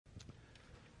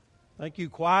Thank you,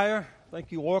 choir.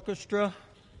 Thank you, orchestra,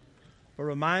 for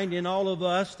reminding all of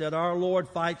us that our Lord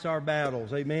fights our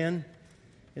battles. Amen.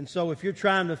 And so if you're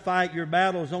trying to fight your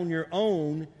battles on your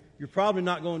own, you're probably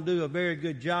not going to do a very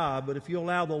good job. But if you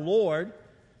allow the Lord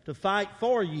to fight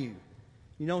for you,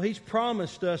 you know, He's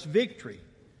promised us victory.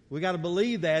 We got to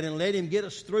believe that and let Him get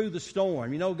us through the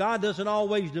storm. You know, God doesn't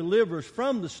always deliver us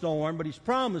from the storm, but He's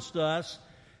promised us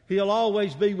He'll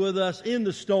always be with us in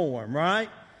the storm, right?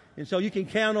 And so you can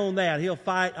count on that. He'll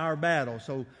fight our battle.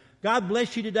 So God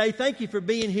bless you today. Thank you for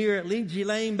being here at Lindsay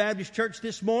Lane Baptist Church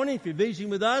this morning. If you're visiting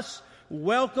with us,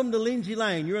 welcome to Lindsay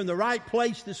Lane. You're in the right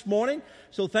place this morning.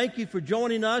 So thank you for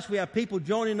joining us. We have people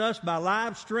joining us by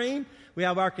live stream. We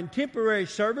have our contemporary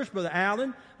service. Brother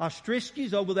Alan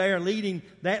Ostrisky's over there leading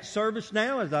that service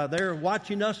now as they're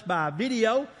watching us by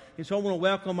video. And so I want to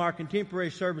welcome our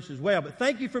contemporary service as well. But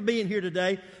thank you for being here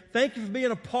today. Thank you for being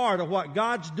a part of what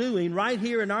God's doing right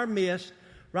here in our midst,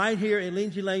 right here at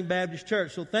Lindsay Lane Baptist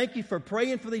Church. So thank you for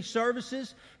praying for these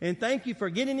services, and thank you for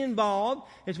getting involved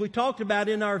as we talked about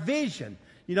in our vision.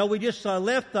 You know, we just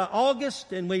left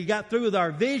August and we got through with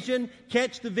our vision,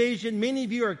 catch the vision. Many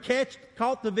of you are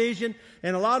caught the vision,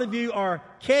 and a lot of you are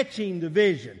catching the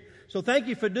vision. So thank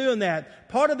you for doing that.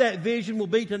 Part of that vision will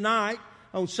be tonight.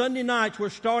 On Sunday nights, we're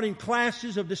starting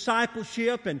classes of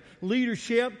discipleship and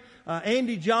leadership.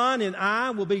 Andy John and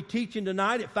I will be teaching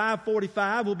tonight at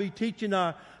 5:45. We'll be teaching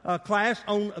a class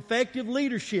on effective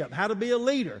leadership, how to be a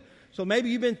leader. So maybe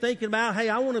you've been thinking about, hey,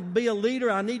 I want to be a leader.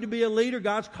 I need to be a leader.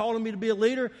 God's calling me to be a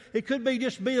leader. It could be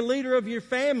just be a leader of your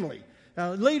family.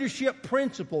 Leadership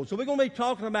principles. So we're going to be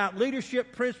talking about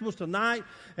leadership principles tonight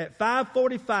at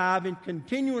 5:45 and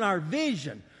continuing our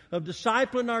vision of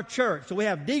discipling our church. So we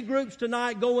have D groups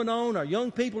tonight going on. Our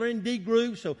young people are in D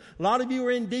groups. So a lot of you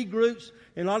are in D groups,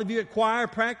 and a lot of you at choir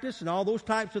practice and all those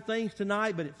types of things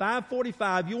tonight. But at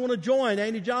 5:45, you want to join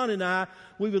Andy John and I.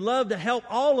 We would love to help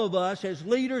all of us as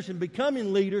leaders and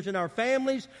becoming leaders in our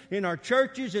families, in our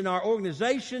churches, in our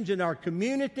organizations, in our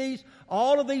communities.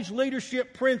 All of these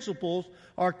leadership principles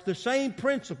are the same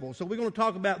principles. So we're going to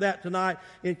talk about that tonight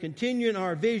and continuing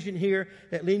our vision here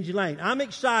at Lindsay Lane. I'm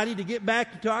excited to get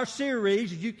back into our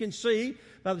series. As you can see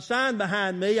by the sign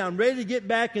behind me, I'm ready to get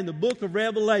back in the book of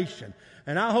Revelation.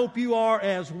 And I hope you are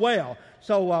as well.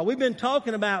 So we've been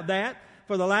talking about that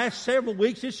for the last several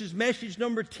weeks. This is message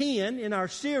number 10 in our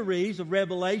series of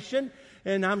Revelation.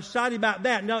 And I'm excited about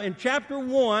that. Now, in chapter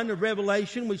 1 of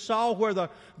Revelation, we saw where the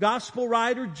gospel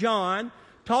writer John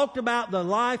talked about the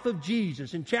life of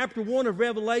Jesus. In chapter 1 of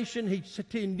Revelation, he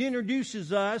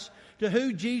introduces us to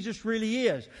who Jesus really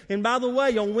is. And by the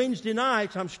way, on Wednesday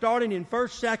nights, I'm starting in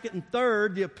 1st, 2nd, and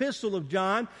 3rd, the epistle of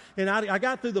John. And I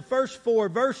got through the first 4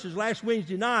 verses last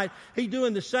Wednesday night. He's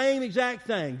doing the same exact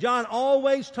thing. John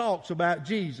always talks about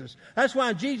Jesus. That's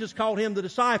why Jesus called him the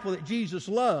disciple that Jesus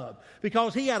loved,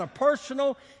 because he had a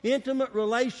personal, intimate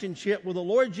relationship with the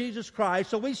Lord Jesus Christ.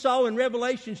 So we saw in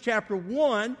Revelation chapter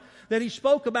 1 that he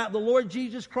spoke about the Lord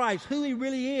Jesus Christ, who He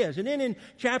really is. And then in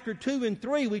chapter 2 and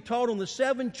 3, we taught on the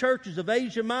 7 churches of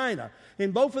Asia Minor.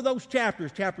 In both of those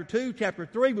chapters, chapter 2, chapter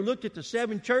 3, we looked at the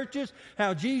 7 churches,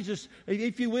 how Jesus,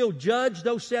 if you will, judged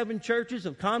those 7 churches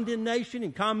of condemnation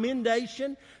and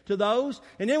commendation to those.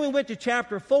 And then we went to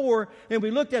chapter 4, and we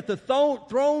looked at the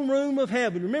throne room of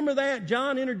heaven. Remember that?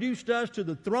 John introduced us to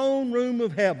the throne room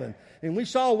of heaven. And we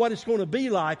saw what it's going to be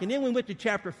like. And then we went to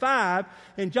chapter 5,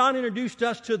 and John introduced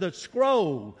us to the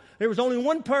scroll. There was only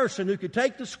one person who could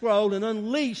take the scroll and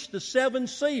unleash the 7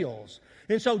 seals.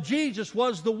 And so Jesus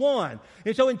was the one.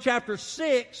 And so in chapter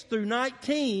 6 through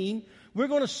 19, we're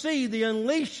going to see the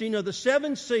unleashing of the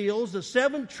 7 seals, the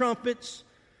 7 trumpets,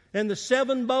 and the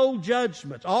 7 bowl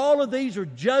judgments. All of these are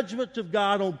judgments of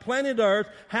God on planet Earth.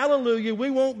 Hallelujah, we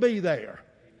won't be there.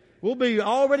 We'll be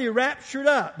already raptured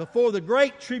up before the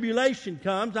great tribulation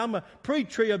comes. I'm a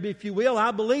pre-trib, if you will.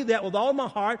 I believe that with all my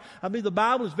heart. I believe the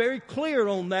Bible is very clear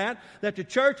on that the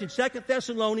church in 2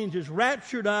 Thessalonians is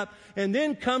raptured up, and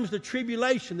then comes the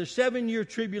tribulation, the 7-year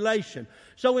tribulation.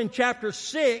 So in chapter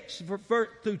 6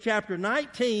 through chapter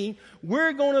 19,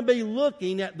 we're going to be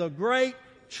looking at the great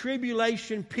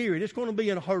tribulation period. It's going to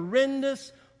be a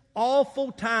horrendous,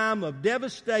 awful time of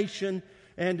devastation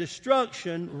and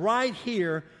destruction right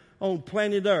here on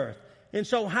planet Earth. And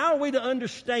so how are we to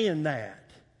understand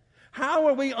that? How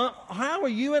are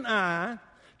you and I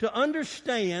to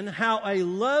understand how a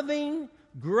loving,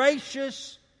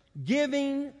 gracious,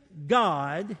 giving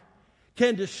God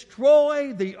can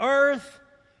destroy the earth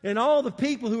and all the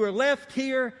people who are left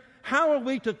here? How are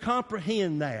we to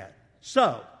comprehend that?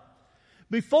 So,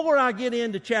 before I get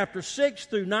into chapter 6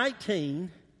 through 19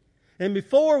 And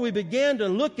before we begin to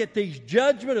look at these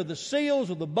judgment of the seals,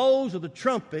 of the bowls, of the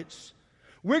trumpets,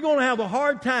 we're going to have a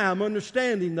hard time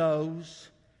understanding those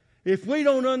if we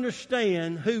don't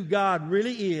understand who God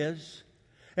really is,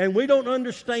 and we don't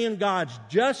understand God's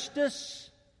justice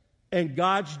and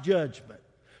God's judgment.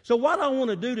 So what I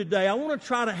want to do today, I want to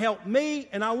try to help me,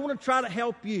 and I want to try to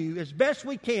help you as best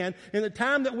we can in the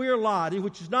time that we're allotted,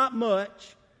 which is not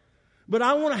much. But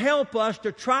I want to help us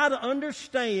to try to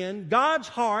understand God's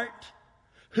heart,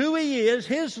 who He is,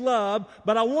 His love,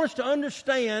 but I want us to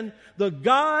understand the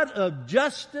God of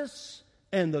justice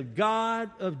and the God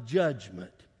of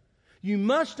judgment. You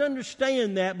must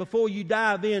understand that before you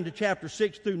dive into chapter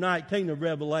 6 through 19 of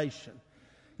Revelation.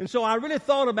 And so I really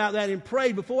thought about that and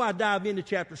prayed before I dive into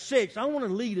chapter 6. I want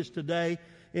to lead us today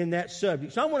in that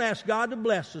subject. So I want to ask God to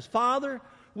bless us. Father,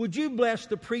 would you bless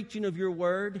the preaching of your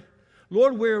word?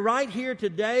 Lord, we're right here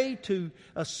today to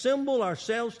assemble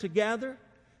ourselves together.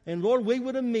 And Lord, we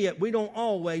would admit we don't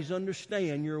always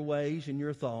understand your ways and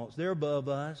your thoughts. They're above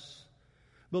us.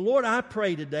 But Lord, I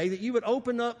pray today that you would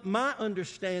open up my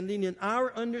understanding and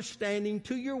our understanding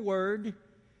to your word,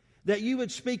 that you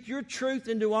would speak your truth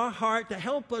into our heart to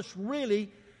help us really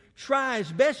try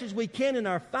as best as we can in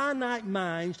our finite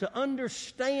minds to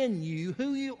understand you,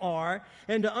 who you are,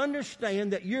 and to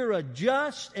understand that you're a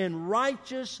just and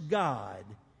righteous God.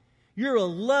 You're a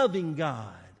loving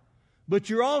God. But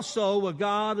you're also a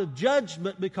God of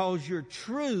judgment because you're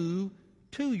true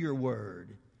to your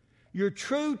word. You're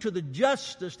true to the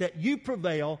justice that you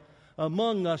prevail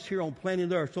among us here on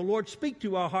planet Earth. So Lord, speak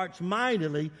to our hearts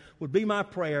mightily would be my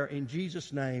prayer in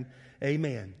Jesus' name.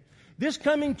 Amen. This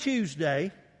coming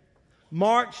Tuesday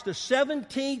marks the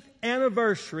 17th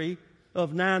anniversary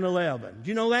of 9/11. Do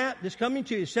you know that? This coming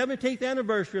Tuesday, 17th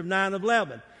anniversary of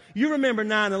 9/11. You remember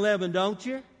 9/11, don't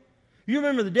you? You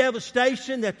remember the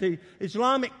devastation that the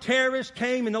Islamic terrorists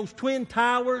came in those twin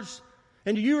towers?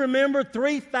 And do you remember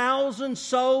 3,000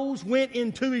 souls went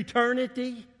into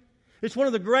eternity? It's one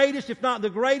of the greatest, if not the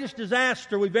greatest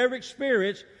disaster we've ever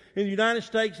experienced in the United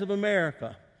States of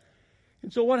America.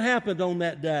 And so what happened on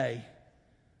that day?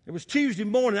 It was Tuesday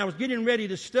morning. I was getting ready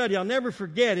to study. I'll never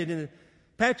forget it. And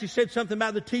Patsy said something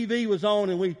about the TV was on,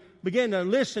 and we began to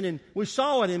listen, and we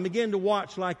saw it and began to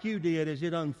watch like you did as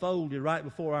it unfolded right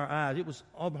before our eyes. It was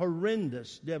a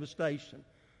horrendous devastation.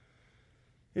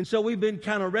 And so we've been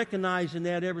kind of recognizing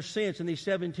that ever since. In these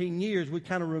 17 years, we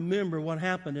kind of remember what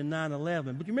happened in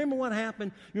 9/11. But you remember what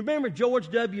happened? You remember George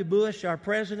W. Bush, our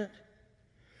president?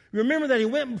 You remember that he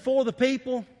went before the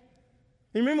people?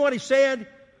 You remember what he said?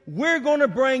 We're going to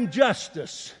bring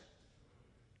justice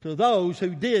to those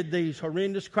who did these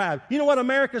horrendous crimes. You know what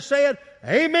America said?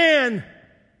 Amen.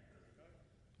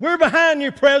 We're behind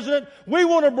you, President. We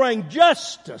want to bring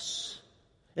justice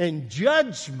and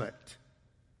judgment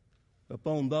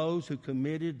upon those who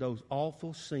committed those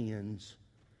awful sins.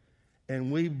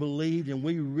 And we believed and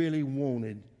we really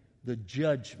wanted the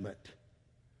judgment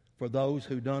for those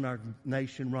who done our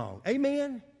nation wrong.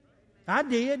 Amen? I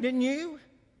did, didn't you?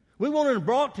 We wanted them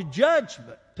brought to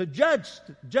judgment, to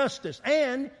justice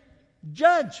and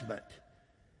judgment.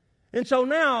 And so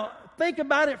now, think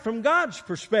about it from God's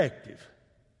perspective.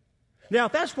 Now,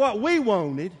 if that's what we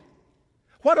wanted,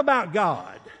 what about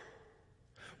God?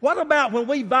 What about when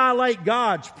we violate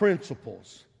God's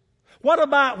principles? What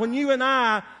about when you and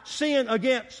I sin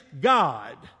against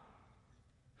God?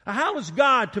 How is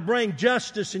God to bring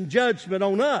justice and judgment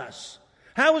on us?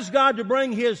 How is God to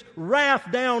bring His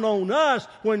wrath down on us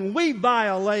when we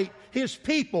violate His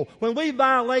people, when we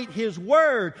violate His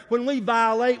word, when we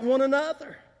violate one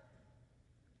another?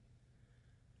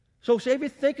 So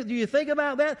do you think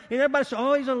about that? And everybody says,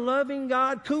 oh, He's a loving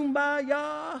God,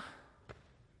 kumbaya.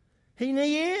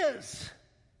 He is.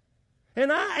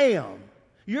 And I am.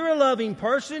 You're a loving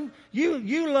person.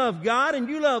 You love God and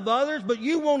you love others, but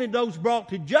you wanted those brought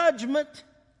to judgment.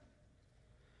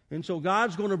 And so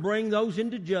God's going to bring those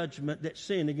into judgment that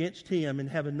sin against Him and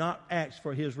have not asked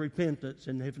for His repentance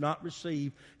and have not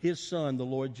received His Son, the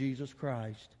Lord Jesus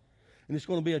Christ. And it's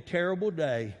going to be a terrible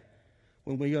day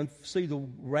when we see the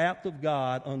wrath of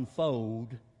God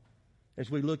unfold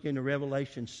as we look into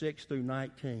Revelation 6 through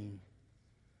 19.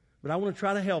 But I want to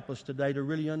try to help us today to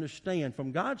really understand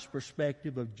from God's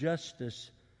perspective of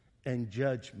justice and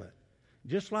judgment.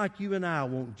 Just like you and I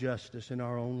want justice in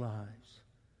our own lives.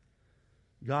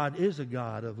 God is a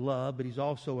God of love, but He's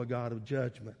also a God of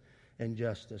judgment and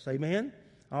justice. Amen?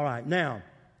 All right, now,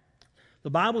 the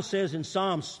Bible says in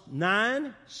Psalms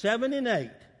 9, 7, and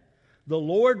 8, the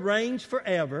Lord reigns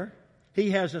forever. He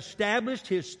has established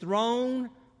His throne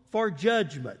for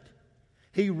judgment.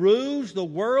 He rules the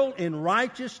world in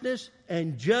righteousness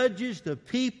and judges the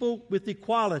people with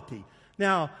equality.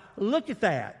 Now, look at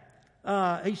that.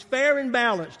 He's fair and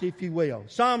balanced, if you will.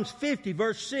 Psalms 50,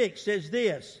 verse 6 says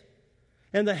this,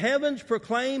 "And the heavens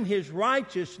proclaim His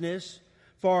righteousness,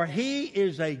 for He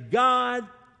is a God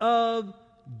of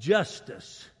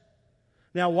justice."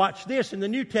 Now watch this in the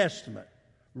New Testament.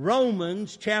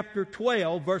 Romans chapter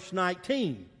 12, verse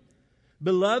 19.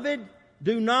 "Beloved,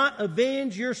 do not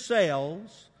avenge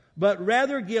yourselves, but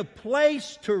rather give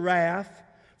place to wrath,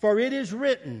 for it is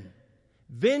written,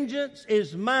 'Vengeance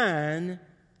is mine,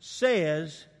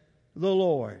 says the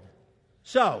Lord.'"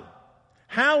 So,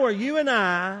 how are you and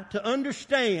I to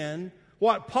understand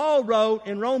what Paul wrote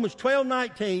in Romans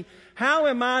 12:19? How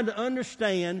am I to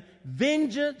understand,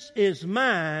 "Vengeance is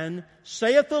mine,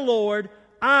 saith the Lord,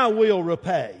 I will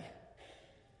repay"?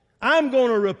 I'm going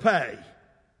to repay.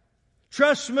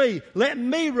 Trust me, let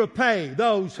me repay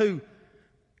those who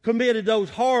committed those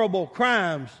horrible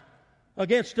crimes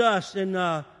against us in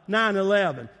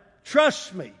 9/11.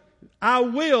 Trust me, I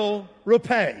will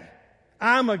repay.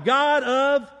 I'm a God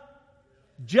of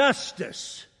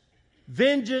justice.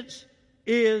 Vengeance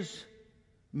is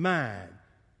mine.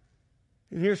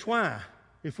 And here's why.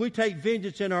 If we take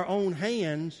vengeance in our own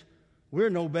hands, we're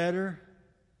no better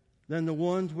than the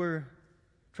ones we're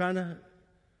trying to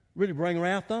really bring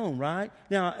wrath on, right?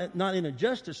 Now, not in a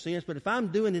justice sense, but if I'm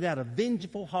doing it out of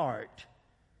vengeful heart,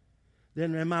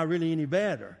 then am I really any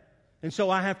better? And so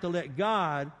I have to let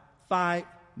God fight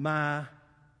my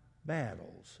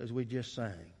battles, as we just sang.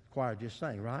 The choir just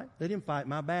sang, right? Let Him fight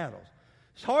my battles.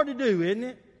 It's hard to do, isn't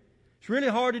it? It's really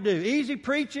hard to do. Easy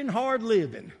preaching, hard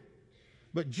living.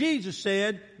 But Jesus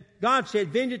said, God said,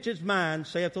 "Vengeance is mine,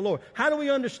 saith the Lord." How do we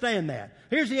understand that?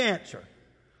 Here's the answer.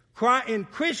 And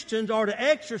Christians are to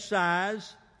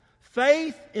exercise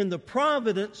faith in the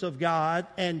providence of God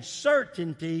and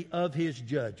certainty of His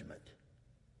judgment.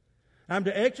 I'm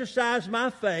to exercise my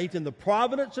faith in the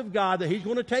providence of God that He's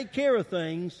going to take care of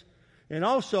things. And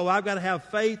also, I've got to have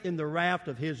faith in the wrath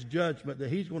of His judgment that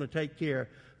He's going to take care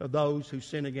of those who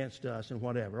sin against us and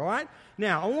whatever. All right?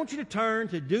 Now, I want you to turn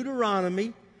to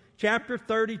Deuteronomy chapter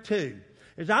 32.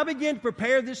 As I begin to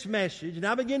prepare this message and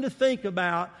I begin to think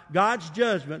about God's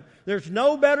judgment, there's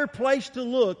no better place to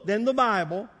look than the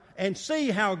Bible and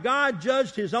see how God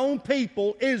judged His own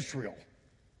people, Israel.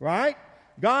 Right?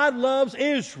 God loves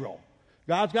Israel.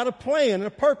 God's got a plan and a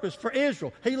purpose for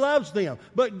Israel. He loves them.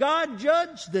 But God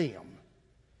judged them.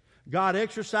 God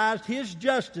exercised His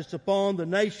justice upon the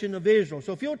nation of Israel.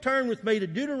 So if you'll turn with me to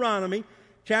Deuteronomy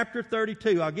chapter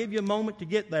 32. I'll give you a moment to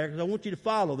get there because I want you to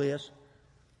follow this.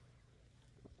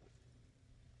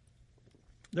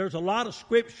 There's a lot of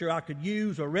scripture I could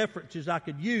use or references I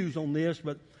could use on this,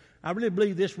 but I really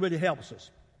believe this really helps us.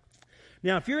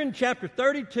 Now, if you're in chapter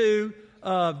 32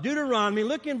 of Deuteronomy,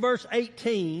 look in verse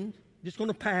 18. Just going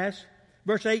to pass.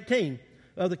 Verse 18.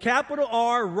 Of the capital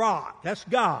R, rock. That's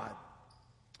God.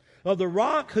 Of the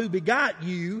rock who begot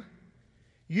you,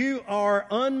 you are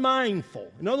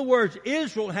unmindful. In other words,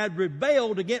 Israel had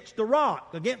rebelled against the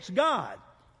rock, against God.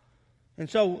 And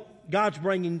so God's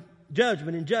bringing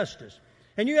judgment and justice.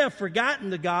 And you have forgotten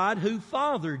the God who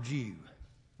fathered you.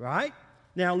 Right?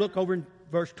 Now look over in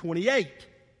verse 28.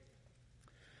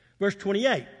 Verse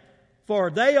 28. For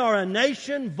they are a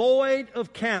nation void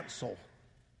of counsel,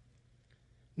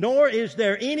 nor is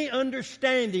there any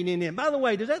understanding in them. By the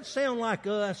way, does that sound like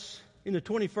us in the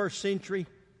 21st century?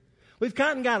 We've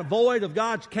kind of got a void of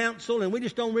God's counsel, and we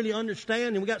just don't really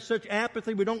understand, and we got such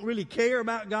apathy, we don't really care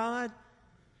about God.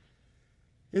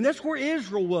 And that's where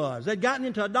Israel was. They'd gotten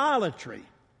into idolatry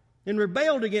and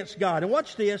rebelled against God. And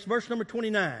watch this, verse number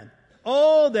 29.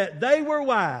 Oh, that they were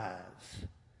wise,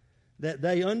 that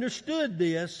they understood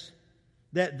this,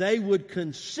 that they would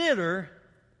consider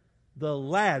the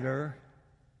latter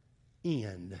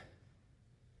end.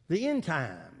 The end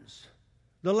times.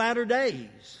 The latter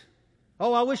days.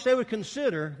 Oh, I wish they would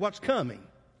consider what's coming.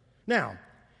 Now,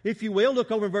 if you will,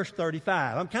 look over in verse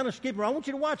 35. I'm kind of skipping. I want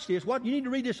you to watch this. You need to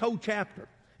read this whole chapter.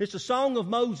 It's the Song of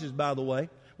Moses, by the way.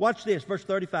 Watch this, verse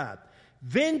 35.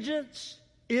 Vengeance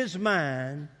is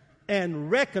mine and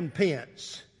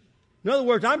recompense. In other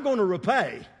words, I'm going to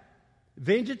repay.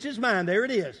 Vengeance is mine. There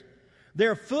it is.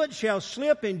 Their foot shall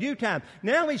slip in due time.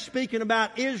 Now he's speaking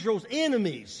about Israel's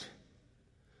enemies.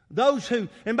 Those who,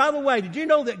 and by the way, did you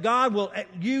know that God will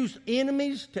use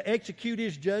enemies to execute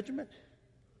His judgment?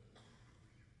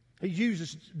 He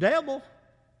uses the devil.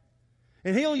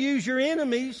 And He'll use your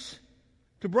enemies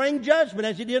to bring judgment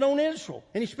as He did on Israel.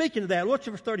 And He's speaking to that. Watch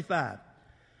verse 35.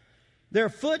 Their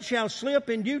foot shall slip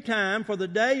in due time, for the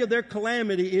day of their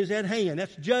calamity is at hand.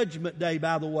 That's judgment day,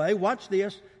 by the way. Watch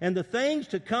this. And the things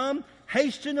to come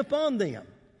hasten upon them.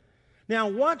 Now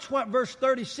watch what verse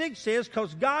 36 says,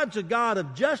 because God's a God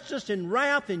of justice and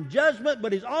wrath and judgment,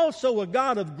 but He's also a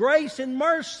God of grace and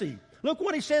mercy. Look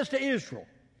what He says to Israel.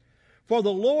 For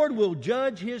the Lord will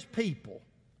judge His people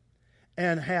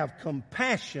and have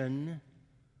compassion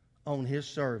on His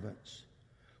servants.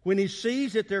 When He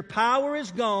sees that their power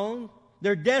is gone,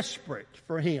 they're desperate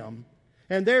for Him,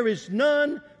 and there is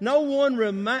no one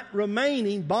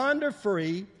remaining, bond or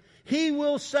free, He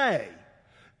will say,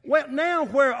 well, now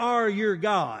where are your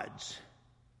gods?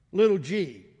 Little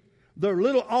g. The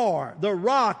little r, the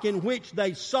rock in which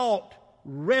they sought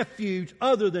refuge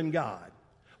other than God.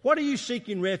 What are you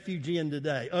seeking refuge in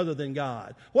today other than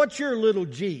God? What's your little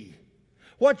g?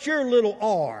 What's your little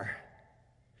r?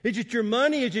 Is it your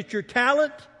money? Is it your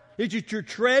talent? Is it your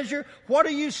treasure? What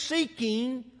are you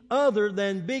seeking other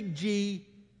than big G,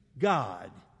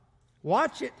 God?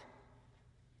 Watch it.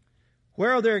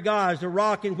 Where are their gods, the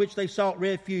rock in which they sought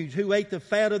refuge, who ate the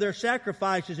fat of their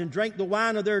sacrifices and drank the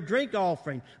wine of their drink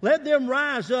offering? Let them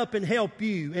rise up and help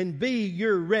you and be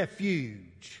your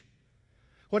refuge.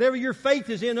 Whatever your faith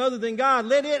is in other than God,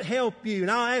 let it help you. And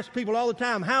I ask people all the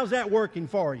time, how's that working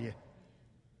for you?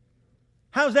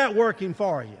 How's that working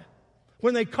for you?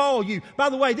 When they call you. By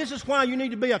the way, this is why you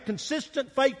need to be a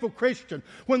consistent, faithful Christian.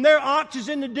 When their ox is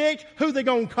in the ditch, who they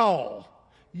going to call?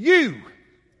 You.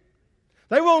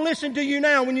 They won't listen to you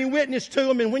now when you witness to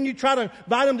them and when you try to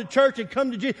invite them to church and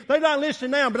come to Jesus. They're not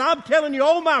listening now. But I'm telling you,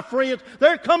 oh my friends,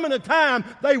 there coming a time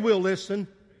they will listen.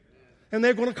 And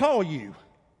they're going to call you. And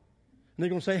they're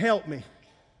going to say, help me.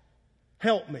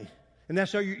 Help me. And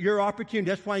that's your opportunity.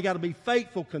 That's why you got to be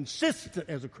faithful, consistent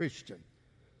as a Christian.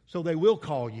 So they will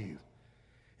call you.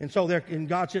 And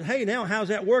God said, hey, now how's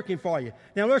that working for you?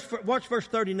 Now watch verse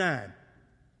 39.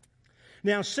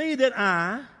 Now see that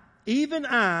I, even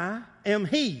I, am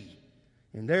He,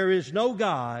 and there is no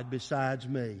God besides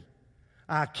me.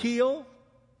 I kill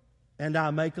and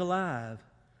I make alive.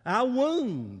 I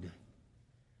wound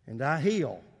and I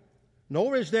heal.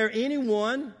 Nor is there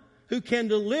anyone who can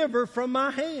deliver from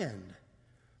my hand.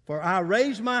 For I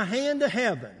raise my hand to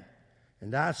heaven,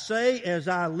 and I say, as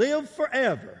I live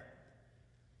forever,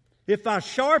 if I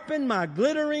sharpen my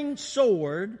glittering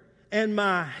sword and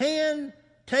my hand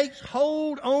takes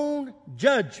hold on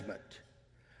judgment,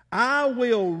 I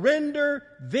will render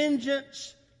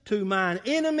vengeance to mine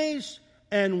enemies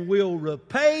and will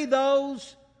repay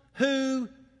those who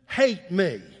hate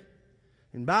me.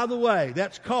 And by the way,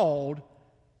 that's called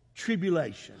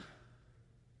tribulation.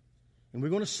 And we're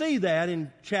going to see that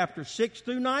in chapter 6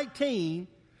 through 19.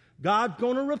 God's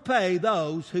going to repay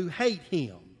those who hate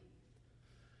Him,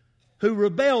 who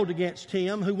rebelled against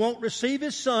Him, who won't receive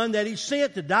His Son that He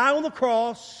sent to die on the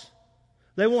cross.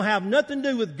 They won't have nothing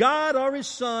to do with God or His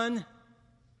Son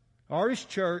or His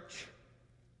church.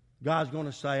 God's going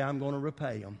to say, I'm going to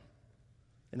repay them,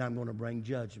 and I'm going to bring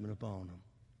judgment upon them.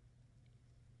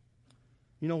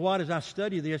 You know what? As I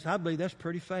study this, I believe that's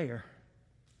pretty fair.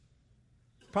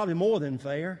 Probably more than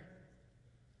fair.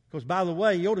 Because, by the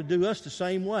way, He ought to do us the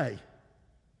same way.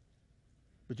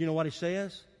 But you know what He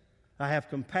says? I have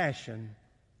compassion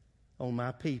on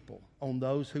my people, on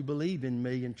those who believe in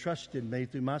me and trust in me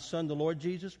through my Son, the Lord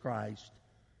Jesus Christ.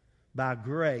 By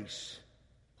grace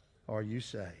are you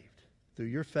saved, through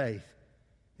your faith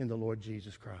in the Lord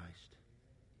Jesus Christ.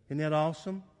 Isn't that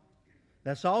awesome?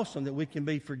 That's awesome that we can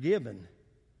be forgiven.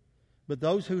 But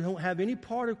those who don't have any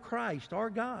part of Christ or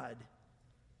God,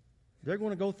 they're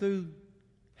going to go through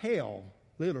hell,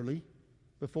 literally,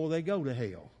 before they go to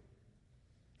hell.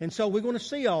 And so we're going to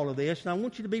see all of this, and I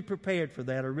want you to be prepared for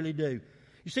that. I really do.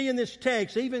 You see, in this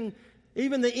text, even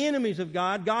the enemies of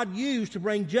God, God used to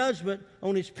bring judgment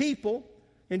on His people.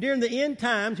 And during the end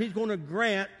times, He's going to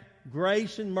grant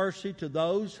grace and mercy to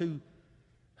those who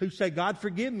say, God,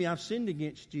 forgive me, I've sinned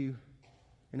against you,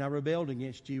 and I rebelled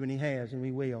against you, and He has, and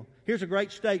He will. Here's a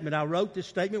great statement. I wrote this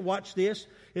statement. Watch this.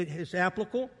 It's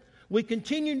applicable. We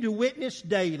continue to witness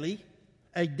daily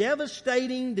a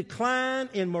devastating decline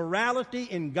in morality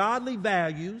and godly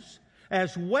values,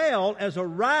 as well as a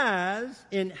rise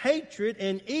in hatred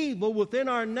and evil within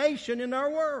our nation and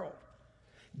our world.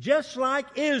 Just like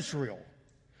Israel,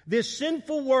 this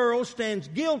sinful world stands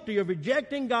guilty of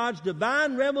rejecting God's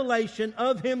divine revelation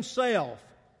of Himself.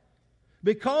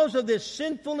 Because of this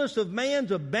sinfulness of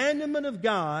man's abandonment of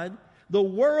God, the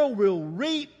world will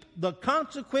reap the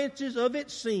consequences of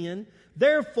its sin,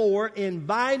 therefore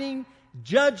inviting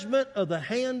judgment of the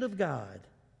hand of God.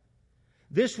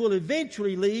 This will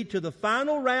eventually lead to the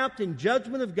final wrath and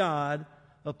judgment of God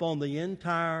upon the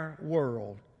entire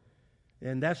world.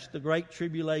 And that's the Great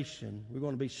Tribulation we're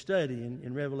going to be studying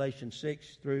in Revelation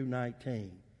 6 through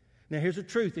 19. Now here's the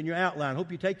truth in your outline. I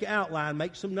hope you take your outline,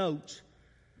 make some notes.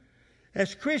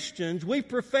 As Christians, we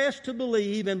profess to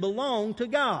believe and belong to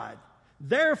God.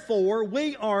 Therefore,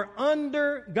 we are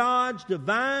under God's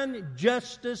divine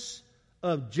justice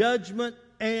of judgment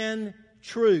and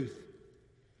truth.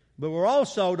 But we're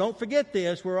also, don't forget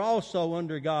this, we're also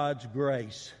under God's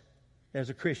grace as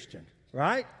a Christian,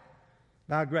 right?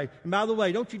 By grace. And by the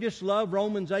way, don't you just love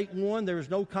Romans 8:1? There is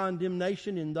no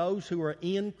condemnation in those who are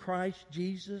in Christ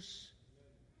Jesus.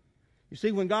 You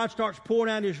see, when God starts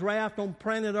pouring out His wrath on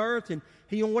planet Earth, and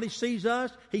what He sees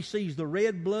us, He sees the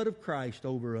red blood of Christ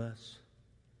over us.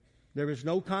 There is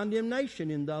no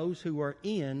condemnation in those who are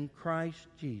in Christ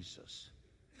Jesus.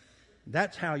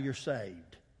 That's how you're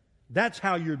saved. That's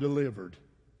how you're delivered.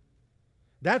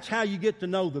 That's how you get to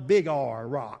know the big R,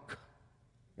 rock,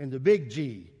 and the big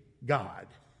G, God,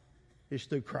 is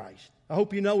through Christ. I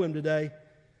hope you know Him today.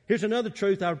 Here's another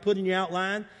truth I would put in your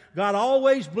outline. God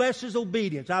always blesses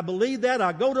obedience. I believe that.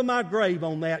 I go to my grave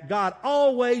on that. God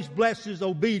always blesses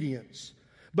obedience.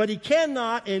 But He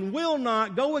cannot and will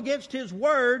not go against His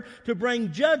word to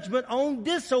bring judgment on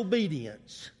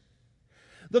disobedience.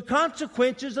 The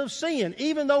consequences of sin,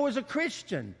 even though as a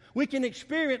Christian, we can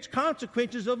experience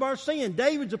consequences of our sin.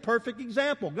 David's a perfect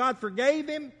example. God forgave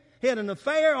him. He had an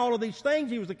affair, all of these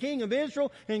things. He was the king of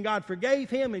Israel, and God forgave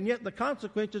him, and yet the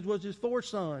consequences was his 4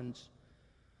 sons.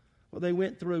 Well, they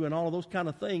went through and all of those kind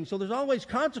of things. So there's always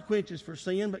consequences for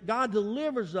sin, but God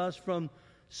delivers us from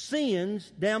sin's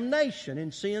damnation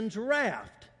and sin's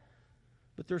wrath.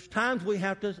 But there's times we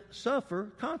have to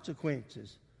suffer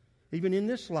consequences, even in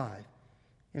this life.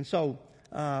 And so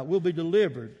we'll be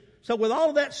delivered. So with all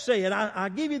of that said, I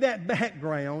give you that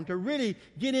background to really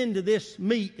get into this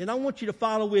meat, and I want you to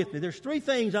follow with me. There's 3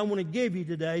 things I want to give you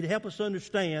today to help us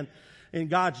understand in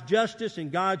God's justice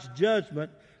and God's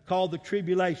judgment called the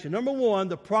tribulation. Number 1,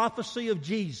 the prophecy of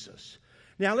Jesus.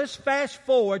 Now let's fast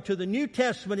forward to the New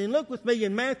Testament and look with me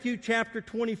in Matthew chapter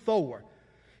 24.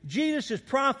 Jesus is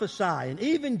prophesying.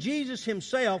 Even Jesus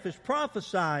Himself is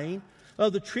prophesying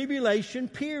of the tribulation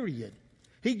period.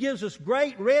 He gives us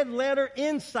great red letter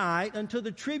insight into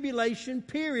the tribulation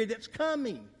period that's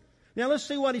coming. Now let's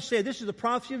see what He said. This is the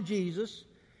prophecy of Jesus.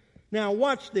 Now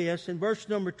watch this in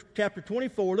chapter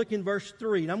 24. Look in verse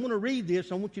 3. And I'm going to read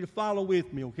this. I want you to follow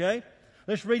with me, okay?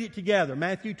 Let's read it together.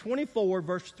 Matthew 24,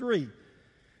 verse 3.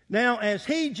 Now as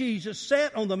He, Jesus,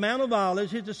 sat on the Mount of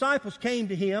Olives, His disciples came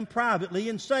to Him privately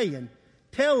and saying,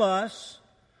 Tell us,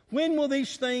 when will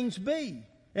these things be?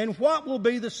 And what will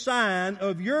be the sign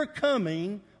of your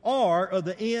coming or of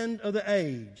the end of the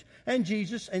age? And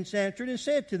Jesus answered and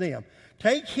said to them,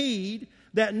 Take heed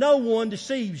that no one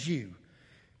deceives you.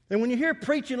 And when you hear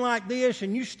preaching like this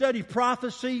and you study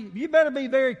prophecy, you better be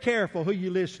very careful who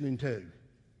you're listening to.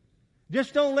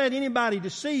 Just don't let anybody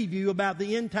deceive you about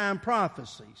the end time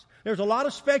prophecies. There's a lot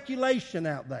of speculation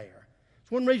out there.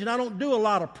 It's one reason I don't do a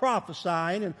lot of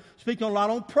prophesying and speak a lot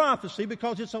on prophecy,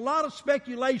 because it's a lot of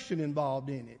speculation involved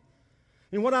in it.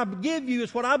 And what I give you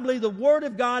is what I believe the Word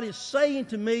of God is saying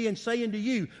to me and saying to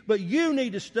you. But you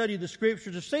need to study the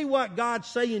Scriptures to see what God's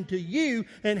saying to you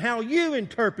and how you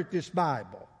interpret this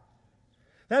Bible.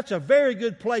 That's a very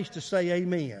good place to say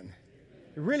amen.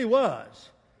 It really was.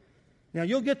 Now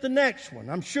you'll get the next one,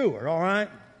 I'm sure, all right?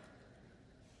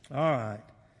 All right.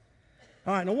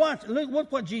 All right, now watch,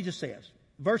 look what Jesus says.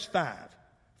 Verse 5.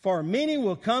 For many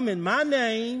will come in my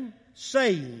name,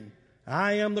 saying,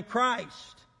 I am the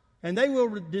Christ. And they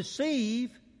will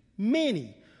deceive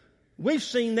many. We've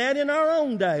seen that in our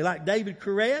own day, like David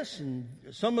Koresh and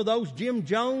some of those Jim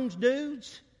Jones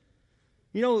dudes.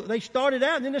 You know, they started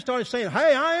out and then they started saying,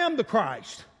 hey, I am the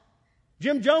Christ.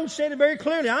 Jim Jones said it very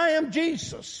clearly, I am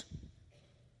Jesus.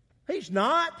 He's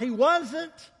not. He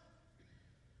wasn't.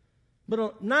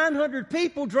 But 900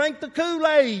 people drank the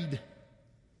Kool-Aid.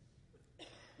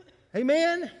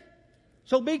 Amen?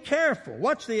 So be careful.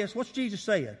 Watch this. What's Jesus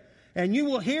saying? And you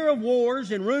will hear of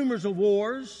wars and rumors of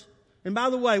wars. And by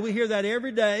the way, we hear that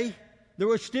every day.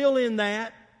 We're still in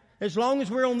that. As long as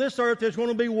we're on this earth, there's going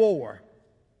to be war.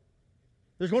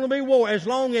 There's going to be war. As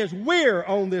long as we're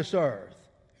on this earth,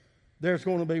 there's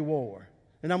going to be war.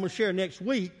 And I'm going to share next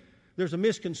week. There's a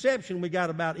misconception we got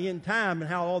about end time and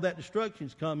how all that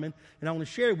destruction's coming. And I'm going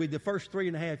to share with you the first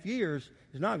 3.5 years,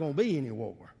 there's not going to be any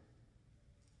war.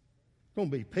 It's going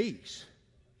to be peace.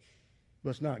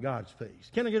 But it's not God's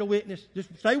peace. Can I get a witness?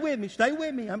 Just stay with me. Stay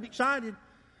with me. I'm excited.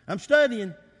 I'm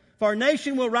studying. For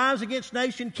nation will rise against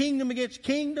nation, kingdom against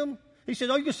kingdom. He says,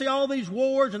 you can see all these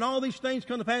wars and all these things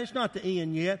come to pass. It's not the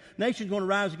end yet. Nation's going to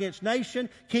rise against nation,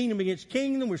 kingdom against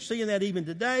kingdom. We're seeing that even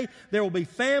today. There will be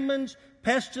famines,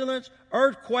 pestilence,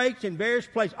 earthquakes in various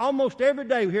places. Almost every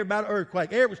day we hear about an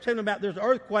earthquake. Eric was telling me about there's an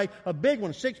earthquake, a big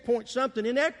one, 6 point something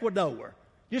in Ecuador.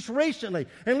 Just recently.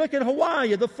 And look at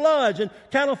Hawaii, the floods, and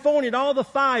California, and all the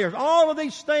fires. All of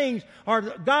these things are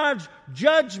God's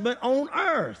judgment on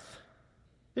earth.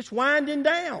 It's winding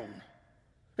down.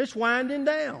 It's winding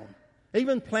down.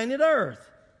 Even planet Earth.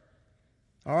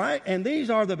 All right? And these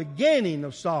are the beginning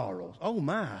of sorrows. Oh,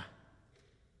 my.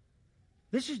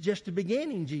 This is just the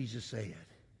beginning, Jesus said.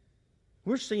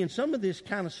 We're seeing some of this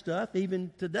kind of stuff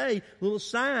even today, little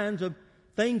signs of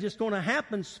things that's going to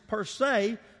happen per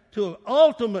se, to an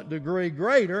ultimate degree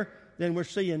greater than we're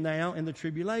seeing now in the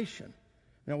tribulation.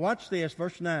 Now watch this,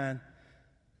 verse 9.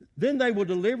 Then they will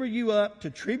deliver you up to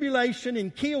tribulation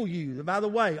and kill you. By the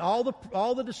way, all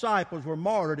the disciples were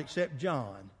martyred except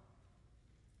John.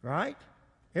 Right?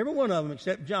 Every one of them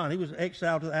except John. He was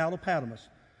exiled to the Isle of Patmos.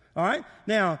 All right?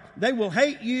 Now, they will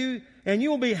hate you, and you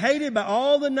will be hated by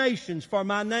all the nations for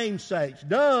my name's sake.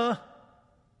 Duh.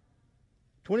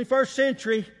 21st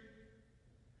century.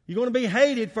 You're going to be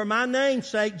hated for my name's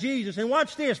sake, Jesus. And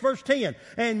watch this, verse 10.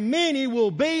 And many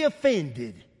will be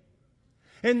offended.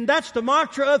 And that's the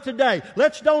mantra of today.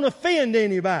 Let's don't offend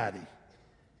anybody.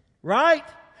 Right?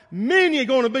 Many are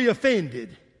going to be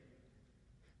offended.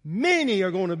 Many are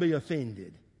going to be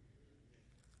offended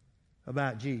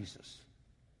about Jesus.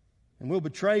 And we'll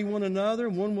betray one another.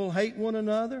 One will hate one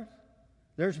another.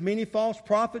 There's many false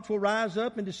prophets will rise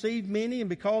up and deceive many, and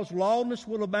because lawlessness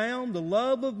will abound, the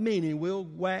love of many will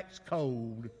wax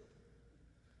cold.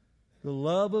 The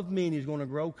love of many is going to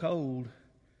grow cold,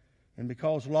 and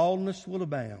because lawlessness will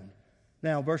abound.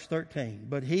 Now, verse 13.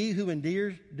 But he who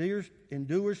endures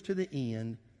to the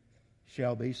end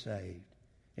shall be saved.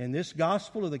 And this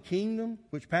gospel of the kingdom,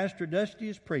 which Pastor Dusty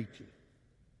is preaching,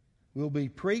 will be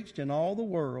preached in all the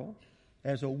world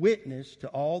as a witness to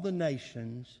all the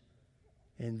nations,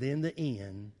 and then the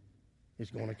end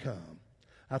is going to come.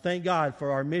 I thank God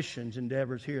for our missions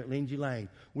endeavors here at Lindsay Lane.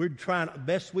 We're trying the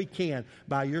best we can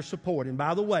by your support. And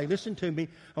by the way, listen to me,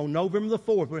 on November the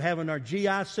 4th, we're having our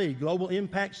GIC, Global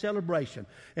Impact Celebration.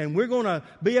 And we're going to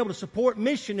be able to support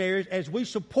missionaries as we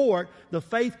support the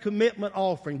Faith Commitment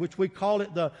Offering, which we call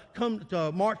it the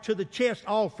March to the Chest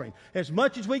offering. As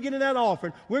much as we get in that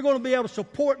offering, we're going to be able to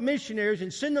support missionaries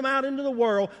and send them out into the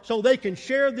world so they can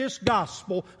share this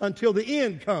gospel until the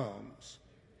end comes.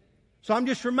 So I'm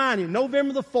just reminding you,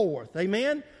 November the 4th,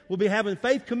 amen? We'll be having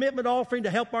faith commitment offering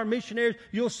to help our missionaries.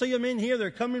 You'll see them in here.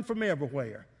 They're coming from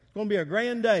everywhere. It's going to be a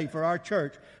grand day for our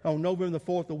church on November the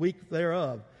 4th, the week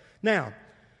thereof. Now,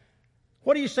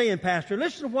 what are you saying, Pastor?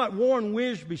 Listen to what Warren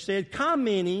Wiersbe said,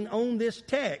 commenting on this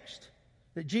text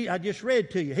that I just read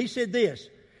to you. He said this: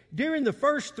 during the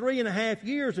first 3.5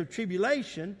 years of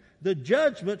tribulation, the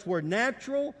judgments were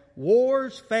natural,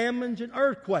 wars, famines, and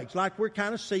earthquakes, like we're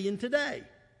kind of seeing today.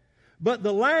 But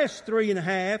the last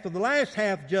 3.5 of the last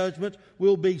half judgments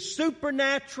will be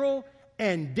supernatural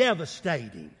and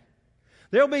devastating.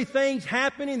 There'll be things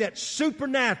happening that's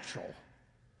supernatural.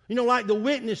 You know, like the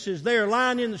witnesses there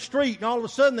lying in the street, and all of a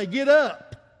sudden they get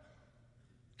up,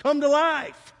 come to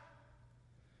life.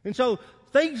 And so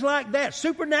things like that,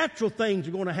 supernatural things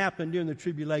are going to happen during the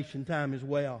tribulation time as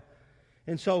well.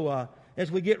 And so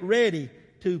as we get ready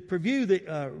to review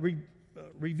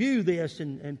this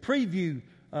and preview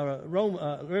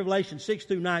Revelation 6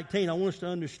 through 19, I want us to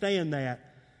understand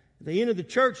that. At the end of the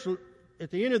church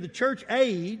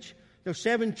age, there's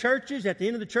 7 churches. At the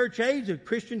end of the church age, the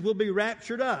Christians will be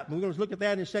raptured up. We're going to look at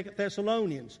that in 2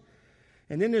 Thessalonians.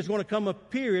 And then there's going to come a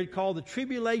period called the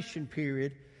tribulation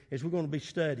period, as we're going to be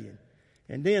studying.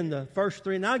 And then the first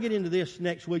 3, and I'll get into this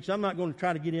next week, so I'm not going to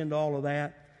try to get into all of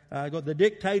that. The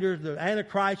dictator, the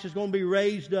Antichrist is going to be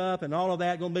raised up, and all of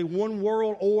that. Going to be one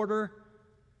world order.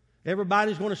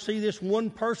 Everybody's going to see this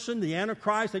one person, the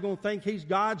Antichrist. They're going to think he's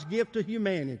God's gift to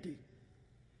humanity.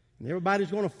 And everybody's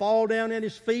going to fall down at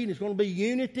his feet. And it's going to be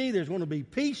unity. There's going to be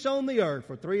peace on the earth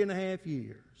for 3.5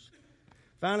 years.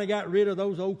 Finally got rid of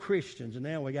those old Christians, and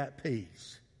now we got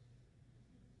peace.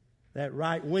 That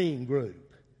right-wing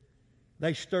group,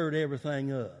 they stirred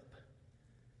everything up.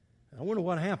 I wonder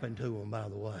what happened to them, by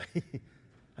the way.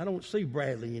 I don't see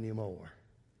Bradley anymore.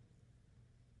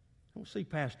 I don't see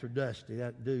Pastor Dusty,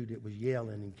 that dude that was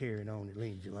yelling and carrying on at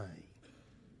Lindsay Lane.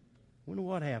 I wonder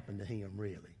what happened to him,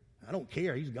 really. I don't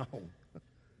care. He's gone.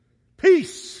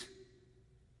 Peace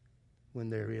when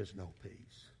there is no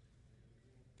peace.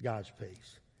 God's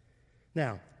peace.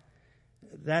 Now,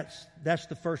 that's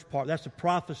the first part. That's the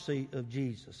prophecy of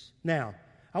Jesus. Now,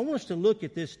 I want us to look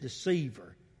at this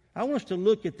deceiver. I want us to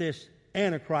look at this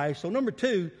Antichrist. So number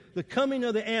 2, the coming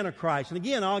of the Antichrist. And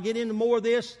again, I'll get into more of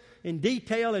this in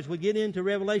detail as we get into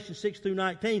Revelation 6 through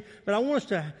 19. But I want us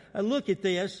to look at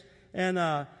this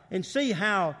and see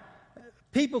how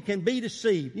people can be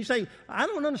deceived. You say, I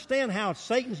don't understand how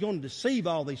Satan's going to deceive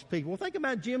all these people. Well, think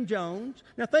about Jim Jones.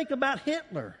 Now think about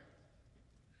Hitler.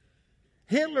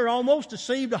 Hitler almost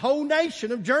deceived the whole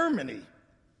nation of Germany.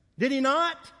 Did he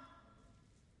not?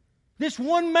 This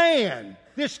one man,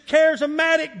 this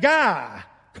charismatic guy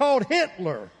called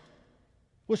Hitler,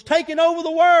 was taking over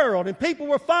the world, and people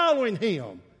were following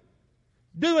him,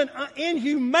 doing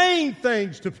inhumane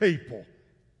things to people,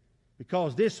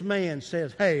 because this man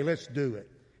says, hey, let's do it.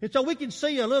 And so we can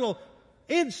see a little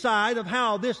insight of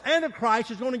how this Antichrist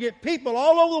is going to get people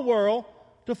all over the world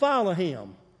to follow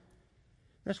him.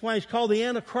 That's why he's called the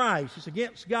Antichrist. It's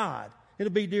against God.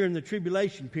 It'll be during the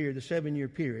tribulation period, the 7-year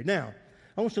period. Now,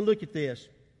 I want us to look at this.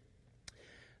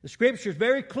 The Scripture is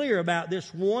very clear about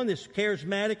this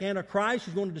charismatic Antichrist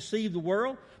who's going to deceive the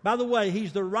world. By the way,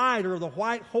 he's the rider of the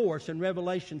white horse in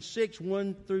Revelation 6,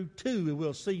 1 through 2, and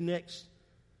we'll see next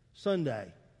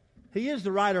Sunday. He is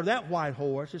the rider of that white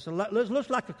horse. It looks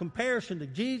like a comparison to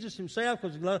Jesus himself,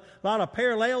 because there's a lot of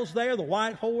parallels there, the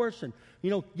white horse and,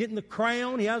 getting the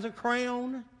crown. He has a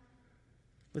crown.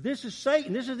 But this is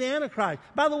Satan. This is the Antichrist.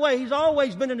 By the way, he's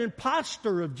always been an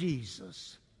imposter of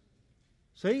Jesus.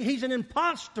 See, he's an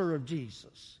imposter of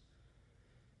Jesus.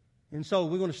 And so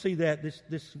we're going to see that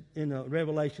this in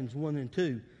Revelations 1 and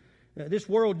 2. This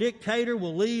world dictator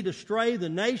will lead astray the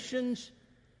nations.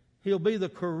 He'll be the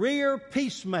career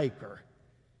peacemaker.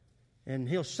 And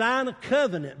he'll sign a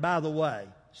covenant, by the way.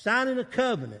 Signing a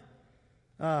covenant.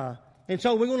 And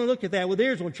so we're going to look at that. Well,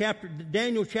 there's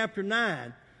Daniel chapter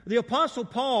 9. The Apostle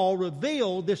Paul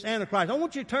revealed this Antichrist. I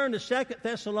want you to turn to 2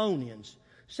 Thessalonians.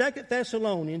 2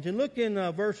 Thessalonians, and look in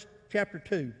chapter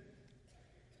 2.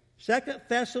 2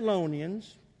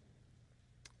 Thessalonians,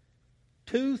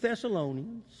 2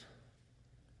 Thessalonians,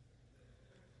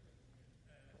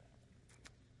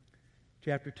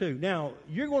 chapter 2. Now,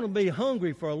 you're going to be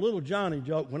hungry for a little Johnny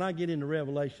joke when I get into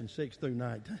Revelation 6 through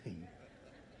 19.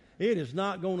 It is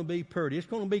not going to be pretty. It's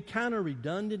going to be kind of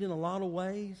redundant in a lot of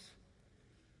ways.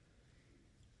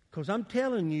 Because I'm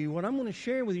telling you, what I'm going to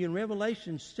share with you in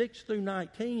Revelation 6 through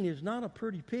 19 is not a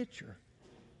pretty picture.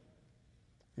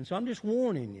 And so I'm just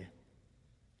warning you.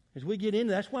 As we get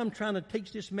into that's why I'm trying to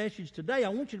teach this message today. I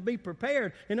want you to be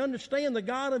prepared and understand the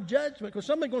God of judgment. Because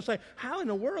somebody's going to say, how in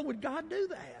the world would God do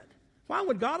that? Why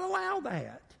would God allow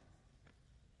that?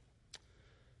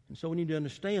 And so we need to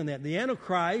understand that. The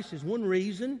Antichrist is one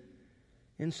reason.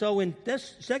 And so in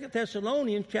 2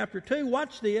 Thessalonians chapter 2,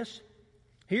 watch this.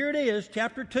 Here it is,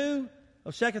 chapter 2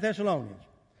 of 2 Thessalonians.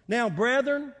 Now,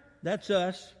 brethren, that's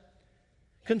us,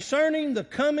 concerning the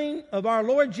coming of our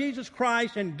Lord Jesus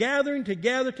Christ and gathering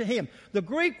together to Him. The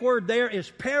Greek word there is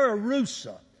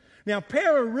parousia. Now,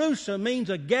 parousia means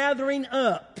a gathering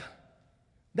up.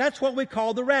 That's what we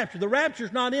call the rapture. The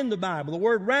rapture's not in the Bible. The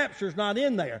word rapture's not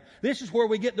in there. This is where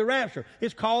we get the rapture.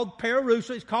 It's called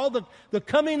parousia. It's called the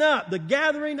coming up, the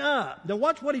gathering up. Now,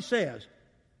 watch what he says.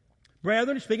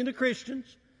 Brethren, he's speaking to Christians.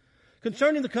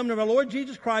 Concerning the coming of our Lord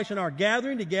Jesus Christ and our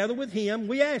gathering together with Him,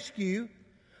 we ask you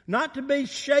not to be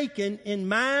shaken in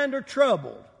mind or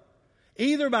troubled,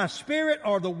 either by spirit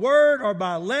or the word or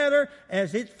by letter,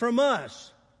 as it's from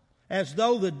us, as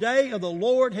though the day of the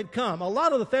Lord had come. A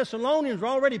lot of the Thessalonians were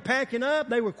already packing up.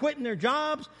 They were quitting their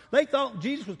jobs. They thought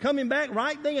Jesus was coming back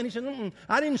right then. He said,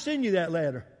 I didn't send you that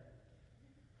letter.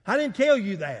 I didn't tell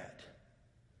you that.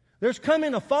 There's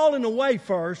coming a falling away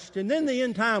first, and then the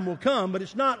end time will come, but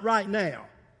it's not right now,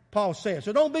 Paul says.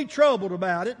 So don't be troubled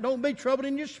about it. Don't be troubled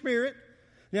in your spirit.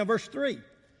 Now, verse 3.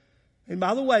 And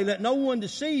by the way, let no one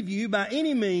deceive you by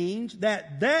any means,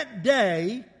 that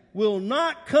day will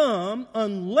not come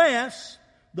unless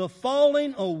the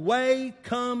falling away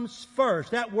comes first.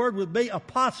 That word would be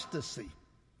apostasy.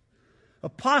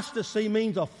 Apostasy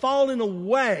means a falling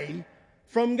away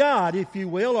from God, if you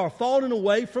will, or falling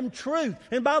away from truth.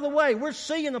 And by the way, we're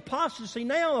seeing apostasy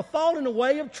now, a falling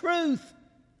away of truth.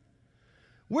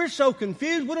 We're so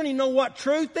confused, we don't even know what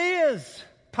truth is.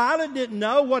 Pilate didn't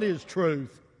know what is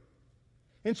truth.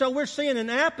 And so we're seeing an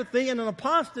apathy and an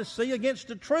apostasy against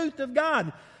the truth of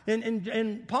God.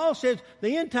 And Paul says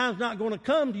the end time's not going to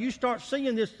come till you start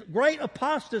seeing this great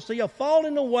apostasy, a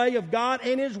falling away of God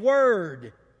and His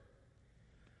Word.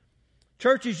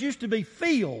 Churches used to be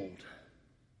filled.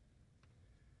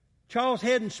 Charles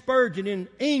Haddon Spurgeon in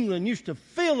England used to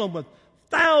fill them with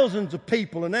thousands of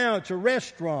people, and now it's a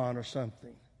restaurant or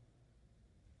something.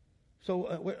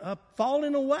 So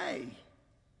falling away.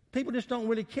 People just don't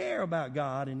really care about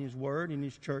God and His Word and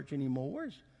His church anymore.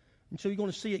 And so you're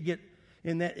going to see it get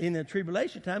in the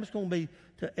tribulation time. It's going to be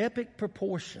to epic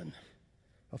proportion,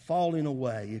 a falling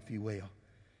away, if you will.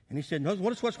 And he said,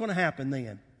 notice what's going to happen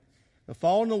then. The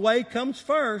falling away comes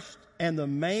first, and the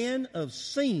man of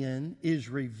sin is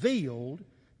revealed,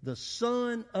 the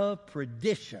son of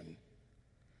perdition.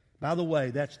 By the way,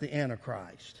 that's the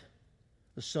Antichrist,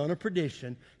 the son of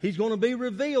perdition. He's going to be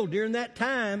revealed during that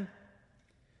time.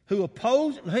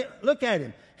 Look at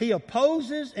him. He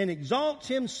opposes and exalts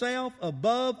himself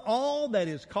above all that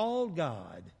is called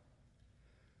God.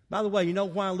 By the way, you know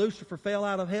why Lucifer fell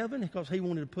out of heaven? Because he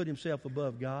wanted to put himself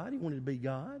above God. He wanted to be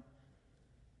God.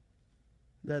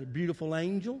 That beautiful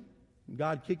angel,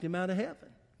 God kicked him out of heaven.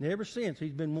 And ever since,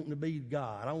 he's been wanting to be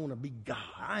God. I want to be God.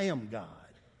 I am God.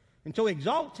 And so he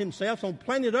exalts himself on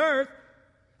planet Earth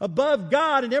above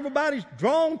God, and everybody's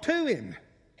drawn to him.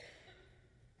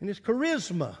 And his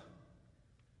charisma.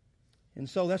 And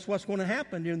so that's what's going to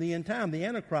happen during the end time. The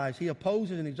Antichrist, he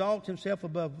opposes and exalts himself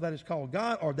above that is called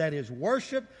God, or that is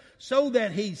worship, so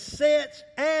that he sits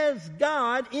as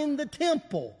God in the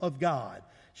temple of God,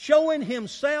 showing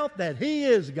himself that he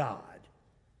is God.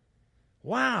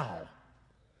 Wow.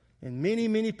 And many,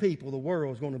 many people, the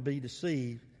world is going to be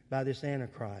deceived by this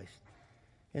Antichrist.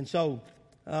 And so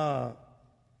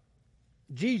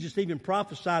Jesus even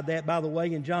prophesied that, by the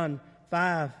way, in John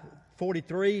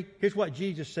 5:43. Here's what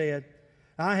Jesus said.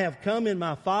 I have come in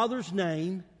my Father's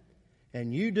name,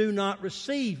 and you do not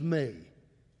receive me.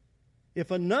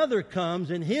 If another comes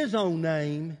in his own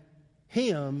name,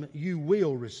 him you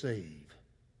will receive.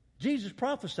 Jesus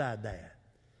prophesied that.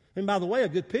 And by the way, a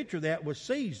good picture of that was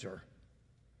Caesar.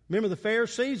 Remember the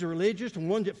Pharisees, the religious, the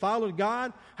ones that followed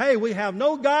God? Hey, we have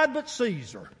no God but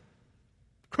Caesar.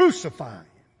 Crucify him.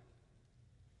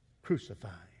 Crucify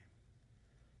him.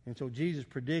 And so Jesus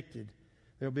predicted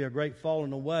there'll be a great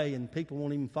falling away, and people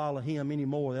won't even follow him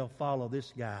anymore. They'll follow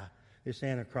this guy, this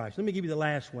Antichrist. Let me give you the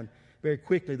last one very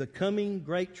quickly, the coming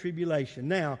great tribulation.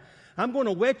 Now, I'm going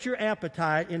to whet your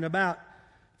appetite in about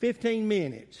 15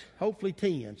 minutes, hopefully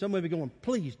 10. Some of you are going,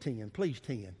 please 10, please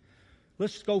 10.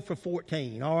 Let's go for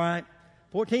 14, all right?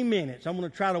 14 minutes. I'm going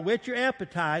to try to whet your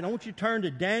appetite. I want you to turn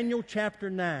to Daniel chapter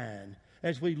 9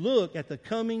 as we look at the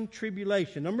coming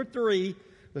tribulation. Number 3,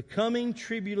 the coming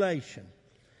tribulation.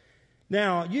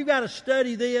 Now, you got to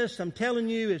study this. I'm telling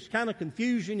you, it's kind of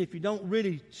confusing if you don't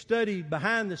really study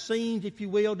behind the scenes, if you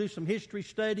will. Do some history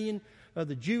studying of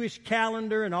the Jewish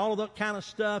calendar and all of that kind of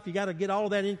stuff. You got to get all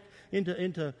of that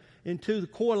into the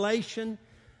correlation.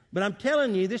 But I'm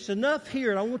telling you, this is enough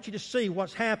here, and I want you to see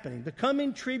what's happening. The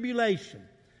coming tribulation.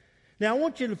 Now, I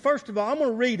want you to, first of all, I'm going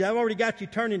to read it. I've already got you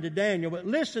turning to Daniel, but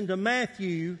listen to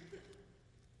Matthew.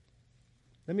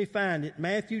 Let me find it.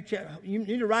 Matthew, you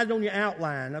need to write it on your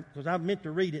outline, because I meant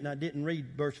to read it and I didn't read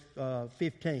verse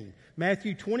 15.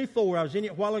 Matthew 24, I was in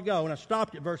it a while ago and I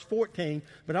stopped at verse 14,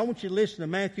 but I want you to listen to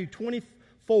Matthew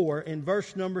 24 in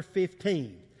verse number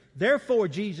 15. Therefore,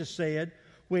 Jesus said,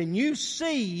 when you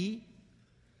see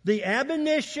the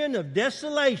admonition of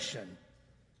desolation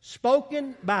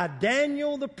spoken by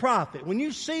Daniel the prophet, when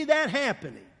you see that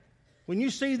happening, when you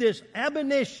see this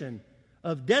admonition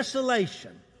of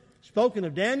desolation spoken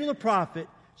of Daniel the prophet,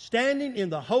 standing in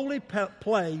the holy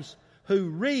place, who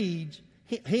reads,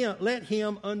 let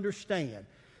him understand.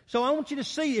 So I want you to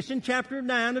see, it's in chapter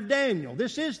 9 of Daniel.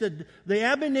 This is the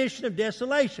admonition of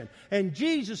desolation. And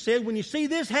Jesus said, when you see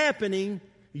this happening,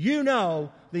 you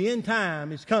know the end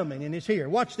time is coming and it's here.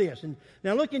 Watch this. And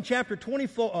now look in chapter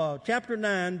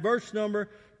 9, verse number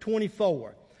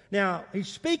 24. Now, he's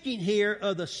speaking here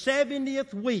of the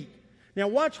 70th week. Now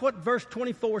watch what verse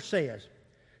 24 says.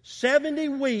 70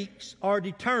 weeks are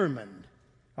determined.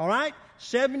 All right?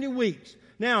 70 weeks.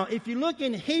 Now, if you look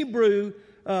in Hebrew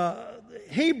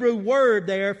word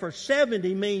there for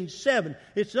 70 means 7.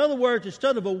 It's, in other words,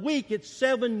 instead of a week, it's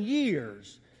 7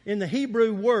 years in the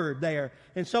Hebrew word there.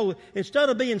 And so instead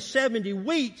of being 70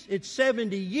 weeks, it's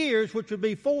 70 years, which would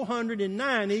be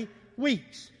 490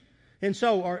 weeks. And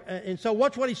so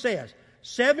watch what he says.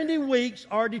 70 weeks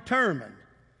are determined.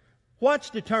 What's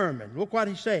determined? Look what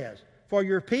he says. For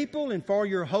your people and for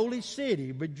your holy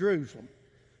city, but Jerusalem,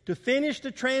 to finish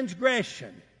the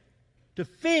transgression,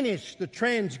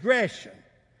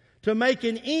 to make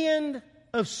an end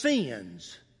of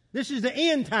sins. This is the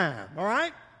end time, all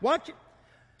right? Watch it.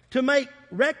 To make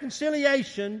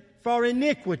reconciliation for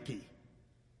iniquity,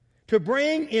 to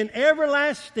bring in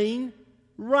everlasting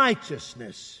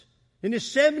righteousness. In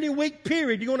this 70-week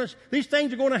period, these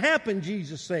things are going to happen,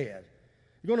 Jesus said.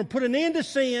 You're going to put an end to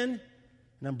sin,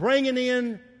 and I'm bringing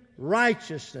in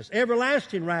righteousness,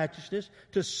 everlasting righteousness,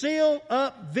 to seal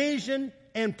up vision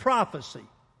and prophecy.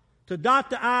 To dot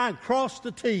the I and cross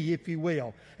the T, if you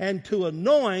will. And to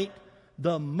anoint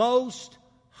the most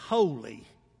holy.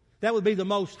 That would be the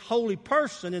most holy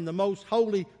person in the most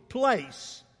holy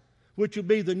place, which would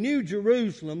be the New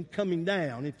Jerusalem coming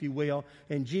down, if you will,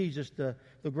 and Jesus, the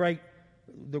great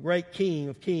King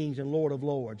of kings and Lord of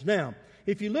lords. Now,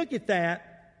 if you look at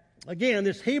that, again,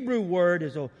 this Hebrew word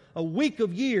is a week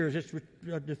of years. It's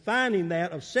defining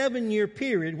that of 7-year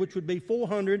period, which would be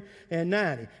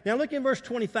 490. Now look in verse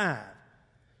 25.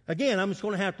 Again, I'm just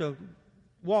going to have to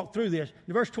walk through this.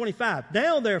 In verse 25,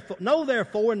 now therefore, know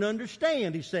therefore and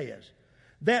understand, he says,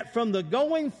 that from the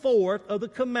going forth of the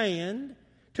command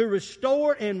to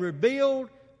restore and rebuild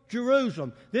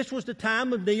Jerusalem. This was the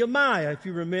time of Nehemiah. If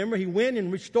you remember, he went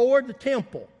and restored the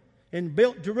temple and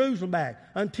built Jerusalem back.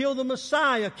 Until the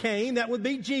Messiah came, that would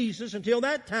be Jesus, until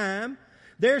that time,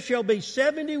 there shall be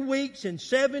 70 weeks and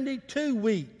 72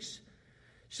 weeks.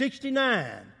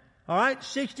 69. All right,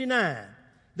 69.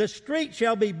 The street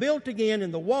shall be built again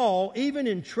and the wall, even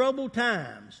in troubled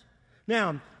times.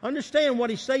 Now, understand what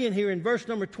he's saying here in verse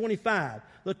number 25.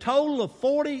 The total of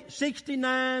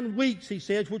 69 weeks, he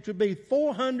says, which would be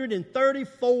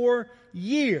 434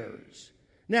 years.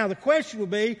 Now, the question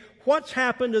would be, what's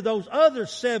happened to those other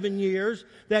 7 years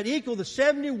that equal the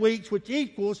 70 weeks, which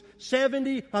equals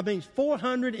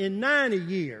 490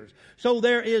 years. So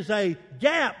there is a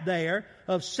gap there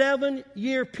of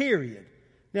 7-year period.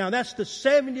 Now, that's the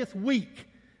 70th week.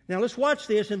 Now, let's watch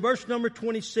this in verse number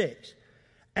 26.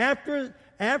 After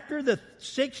the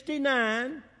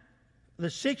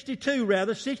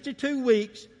 62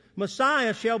 weeks,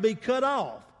 Messiah shall be cut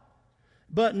off,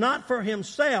 but not for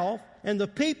himself, and the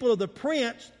people of the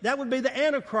prince, that would be the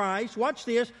Antichrist. Watch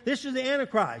this. This is the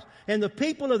Antichrist. And the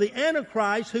people of the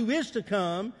Antichrist, who is to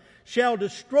come, shall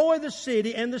destroy the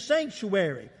city and the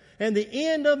sanctuary. And the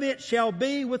end of it shall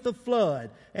be with the flood.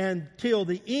 And till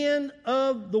the end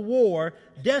of the war,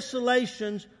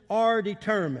 desolations are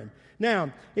determined.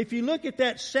 Now, if you look at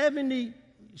that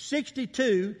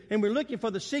 62, and we're looking for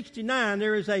the 69,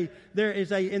 there is a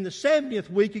in the 70th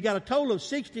week, you got a total of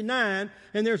 69,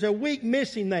 and there's a week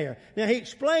missing there. Now, he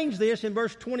explains this in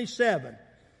verse 27.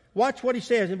 Watch what he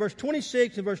says in verse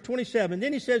 26 and verse 27.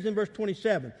 Then he says in verse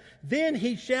 27, then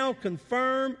he shall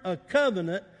confirm a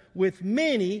covenant with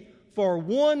many for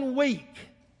 1 week.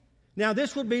 Now,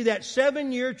 this would be that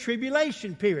 7-year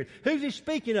tribulation period. Who's he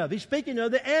speaking of? He's speaking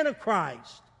of the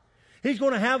Antichrist. He's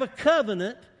going to have a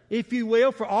covenant, if you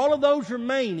will, for all of those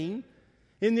remaining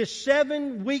in this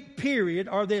 7-week period,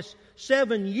 or this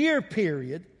 7-year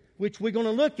period, which we're going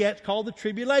to look at. It's called the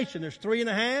tribulation. There's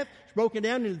 3.5. It's broken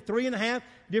down into 3.5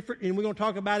 different, and we're going to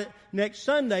talk about it next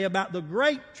Sunday about the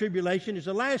Great Tribulation. Is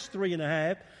the last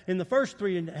 3.5. And the first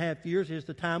 3.5 years is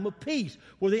the time of peace,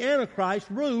 where the Antichrist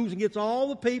rules and gets all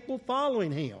the people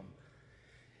following him.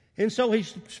 And so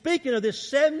he's speaking of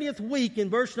this 70th week in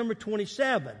verse number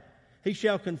 27. He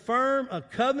shall confirm a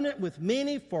covenant with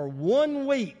many for 1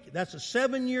 week. That's a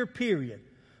 7-year period.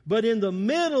 But in the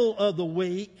middle of the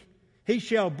week, he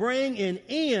shall bring an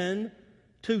end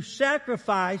to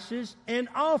sacrifices and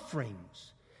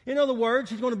offerings. In other words,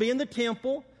 he's going to be in the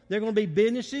temple. They're going to be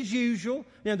business as usual.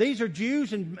 Now, these are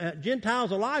Jews and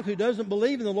Gentiles alike who doesn't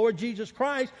believe in the Lord Jesus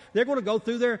Christ. They're going to go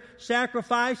through their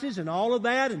sacrifices and all of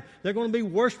that, and they're going to be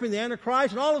worshiping the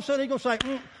Antichrist. And all of a sudden, he's going to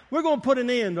say, we're going to put an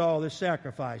end to all this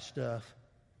sacrifice stuff.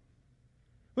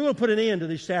 We're going to put an end to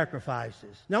these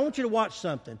sacrifices. Now, I want you to watch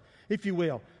something, if you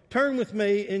will. Turn with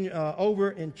me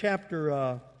over in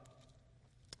chapter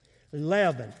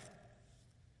 11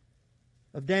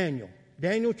 of Daniel.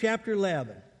 Daniel chapter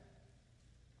 11.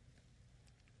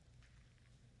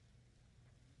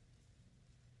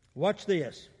 Watch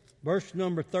this, verse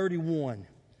number 31.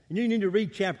 And you need to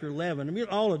read chapter 11. I mean,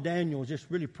 all of Daniel is just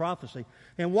really prophecy.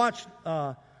 And watch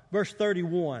verse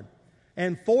 31.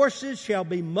 And forces shall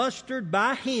be mustered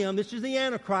by him. This is the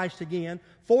Antichrist again.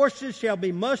 Forces shall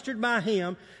be mustered by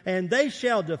him, and they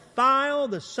shall defile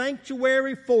the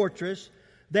sanctuary fortress,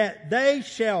 that they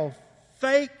shall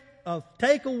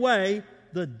take away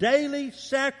the daily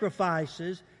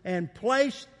sacrifices and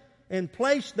place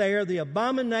there the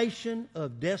abomination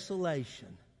of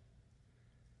desolation.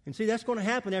 And see, that's going to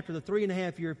happen after the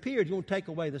 3.5-year period. He's going to take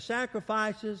away the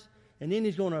sacrifices, and then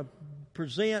he's going to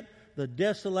present the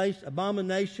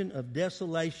abomination of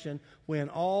desolation, when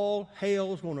all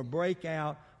hell is going to break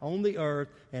out on the earth.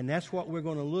 And that's what we're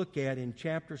going to look at in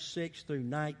chapter 6 through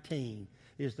 19,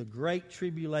 is the Great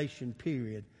Tribulation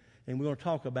period. And we're going to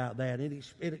talk about that.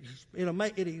 It'll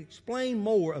explain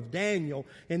more of Daniel.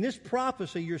 And this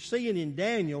prophecy you're seeing in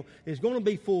Daniel is going to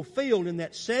be fulfilled in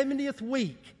that 70th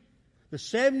week. The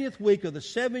 70th week of the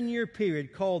 7-year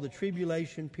period called the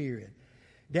tribulation period.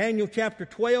 Daniel chapter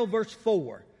 12, verse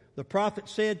 4. The prophet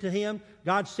said to him,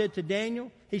 God said to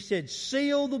Daniel, He said,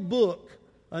 seal the book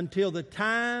until the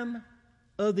time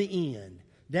of the end.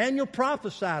 Daniel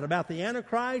prophesied about the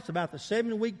Antichrist, about the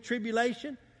 7-week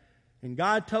tribulation. And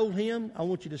God told him, I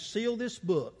want you to seal this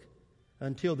book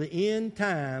until the end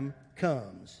time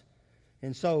comes.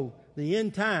 And so the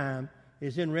end time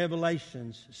is in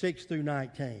Revelations 6 through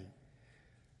 19.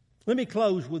 Let me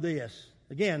close with this.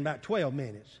 Again, about 12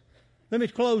 minutes. Let me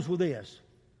close with this.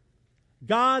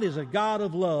 God is a God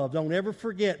of love. Don't ever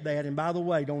forget that. And by the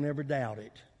way, don't ever doubt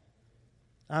it.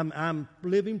 I'm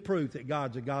living proof that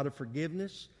God's a God of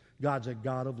forgiveness. God's a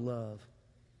God of love.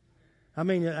 I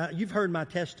mean, you've heard my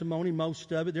testimony,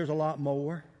 most of it. There's a lot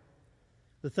more.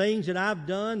 The things that I've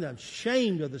done, I'm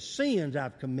ashamed of the sins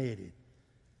I've committed.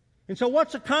 And so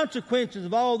what's the consequences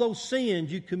of all those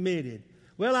sins you committed?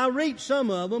 Well, I reaped some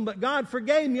of them, but God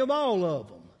forgave me of all of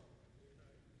them.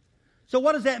 So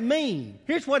what does that mean?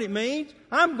 Here's what it means.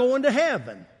 I'm going to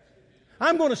heaven.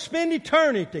 I'm going to spend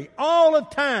eternity, all of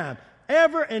time,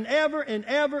 ever and ever and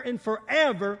ever and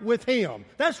forever with Him.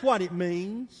 That's what it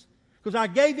means. Because I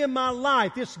gave Him my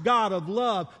life, this God of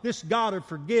love, this God of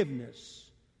forgiveness.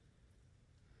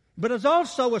 But there's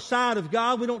also a side of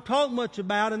God we don't talk much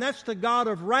about, and that's the God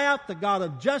of wrath, the God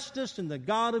of justice, and the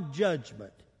God of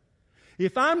judgment.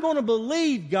 If I'm going to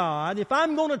believe God, if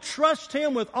I'm going to trust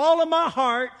Him with all of my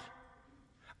heart,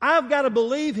 I've got to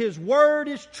believe His Word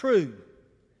is true.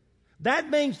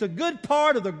 That means the good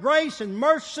part of the grace and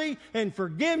mercy and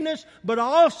forgiveness, but I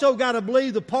also got to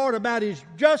believe the part about His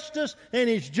justice and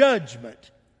His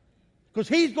judgment. Because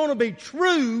He's going to be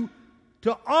true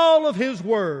to all of His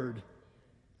Word.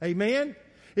 Amen?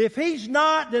 If He's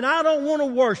not, then I don't want to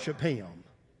worship Him.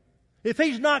 If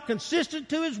He's not consistent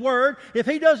to His Word, if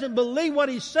He doesn't believe what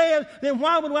He says, then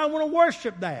why would I want to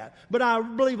worship that? But I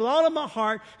believe with all of my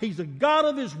heart, He's the God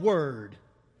of His Word.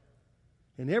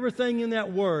 And everything in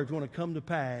that Word is going to come to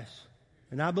pass.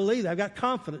 And I believe that. I've got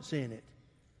confidence in it.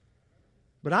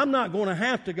 But I'm not going to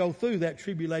have to go through that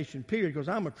tribulation period because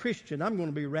I'm a Christian. I'm going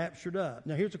to be raptured up.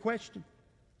 Now here's a question.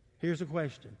 Here's a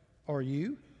question. Are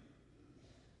you?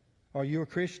 Are you a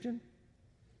Christian?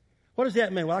 What does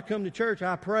that mean? Well, I come to church,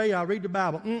 I pray, I read the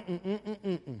Bible.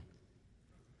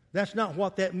 That's not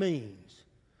what that means.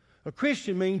 A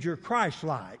Christian means you're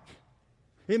Christ-like.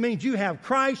 It means you have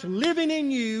Christ living in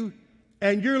you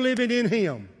and you're living in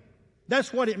Him.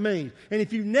 That's what it means. And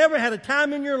if you've never had a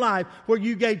time in your life where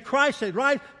you gave Christ, said,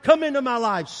 right, come into my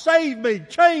life, save me,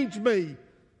 change me,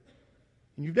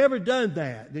 and you've never done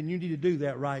that, then you need to do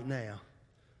that right now.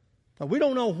 Now, we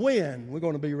don't know when we're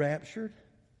going to be raptured.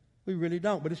 We really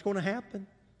don't, but it's going to happen.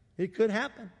 It could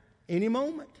happen any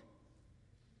moment.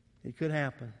 It could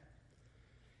happen.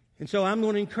 And so I'm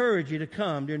going to encourage you to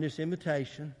come during this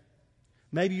invitation.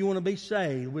 Maybe you want to be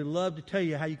saved. We'd love to tell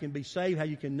you how you can be saved, how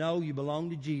you can know you belong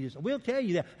to Jesus. We'll tell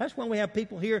you that. That's why we have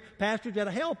people here, pastors,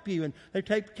 that'll help you, and they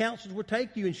take counselors will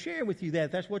take you and share with you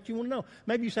that. That's what you want to know.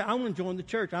 Maybe you say, I want to join the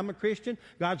church. I'm a Christian.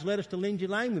 God's led us to Lindsay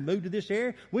Lane. We moved to this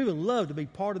area. We would love to be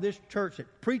part of this church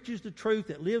that preaches the truth,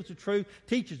 that lives the truth,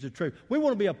 teaches the truth. We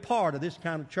want to be a part of this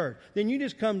kind of church. Then you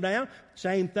just come down,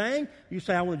 same thing. You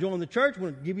say, I want to join the church. We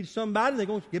want to give you to somebody. They're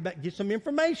going to get some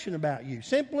information about you.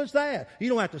 Simple as that. You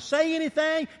don't have to say anything.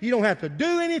 You don't have to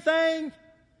do anything.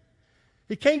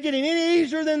 It can't get any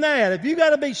easier than that. If you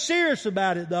got to be serious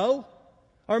about it, though,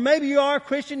 or maybe you are a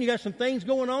Christian, you got some things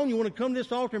going on, you want to come to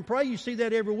this altar and pray. You see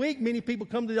that every week. Many people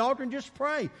come to the altar and just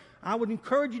pray. I would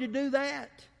encourage you to do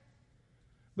that.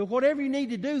 But whatever you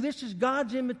need to do, this is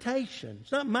God's invitation.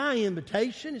 It's not my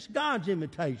invitation. It's God's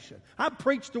invitation. I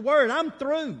preach the Word. I'm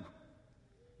through.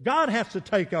 God has to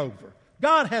take over.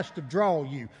 God has to draw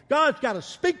you. God's got to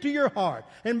speak to your heart.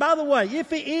 And by the way, if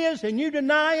He is and you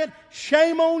deny it,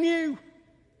 shame on you.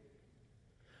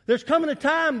 There's coming a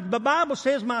time, the Bible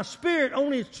says, my spirit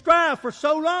only strive for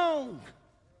so long.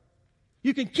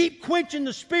 You can keep quenching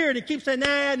the spirit and keep saying,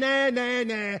 nah, nah, nah,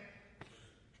 nah.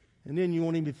 And then you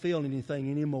won't even feel anything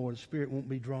anymore. The Spirit won't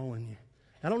be drawing you.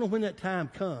 I don't know when that time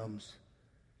comes.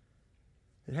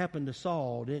 It happened to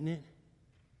Saul, didn't it?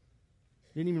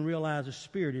 Didn't even realize the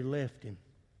Spirit had left him.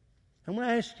 I'm going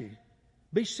to ask you,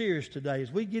 be serious today.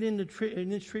 As we get into in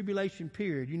this tribulation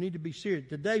period, you need to be serious.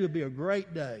 Today would be a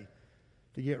great day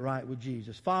to get right with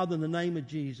Jesus. Father, in the name of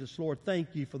Jesus, Lord,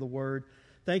 thank You for the Word.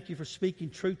 Thank You for speaking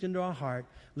truth into our heart.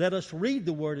 Let us read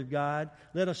the Word of God.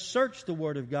 Let us search the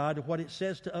Word of God to what it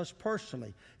says to us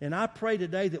personally. And I pray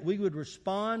today that we would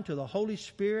respond to the Holy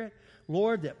Spirit,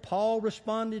 Lord, that Paul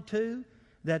responded to,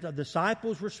 that the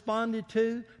disciples responded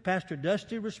to, Pastor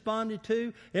Dusty responded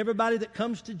to. Everybody that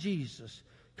comes to Jesus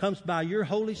comes by your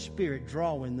Holy Spirit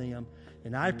drawing them.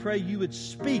 And I pray you would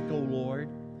speak, O Lord.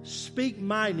 Speak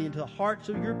mightily into the hearts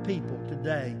of your people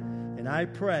today. And I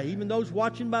pray, even those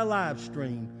watching by live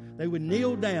stream, they would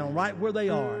kneel down right where they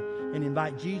are and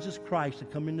invite Jesus Christ to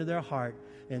come into their heart.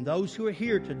 And those who are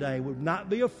here today would not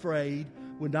be afraid,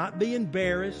 would not be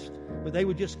embarrassed, but they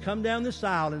would just come down this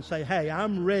aisle and say, hey,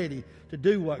 I'm ready to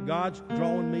do what God's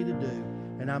drawing me to do.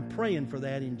 And I'm praying for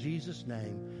that in Jesus'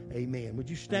 name. Amen. Would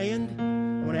you stand?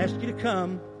 I want to ask you to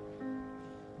come.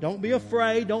 Don't be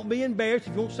afraid. Don't be embarrassed.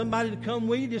 If you want somebody to come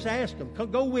with you, just ask them. Come,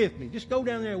 go with me. Just go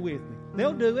down there with me.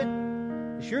 They'll do it.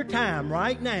 It's your time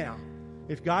right now.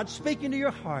 If God's speaking to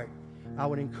your heart, I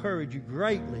would encourage you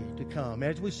greatly to come.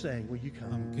 As we sing, will you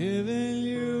come? I'm giving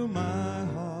you my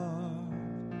heart.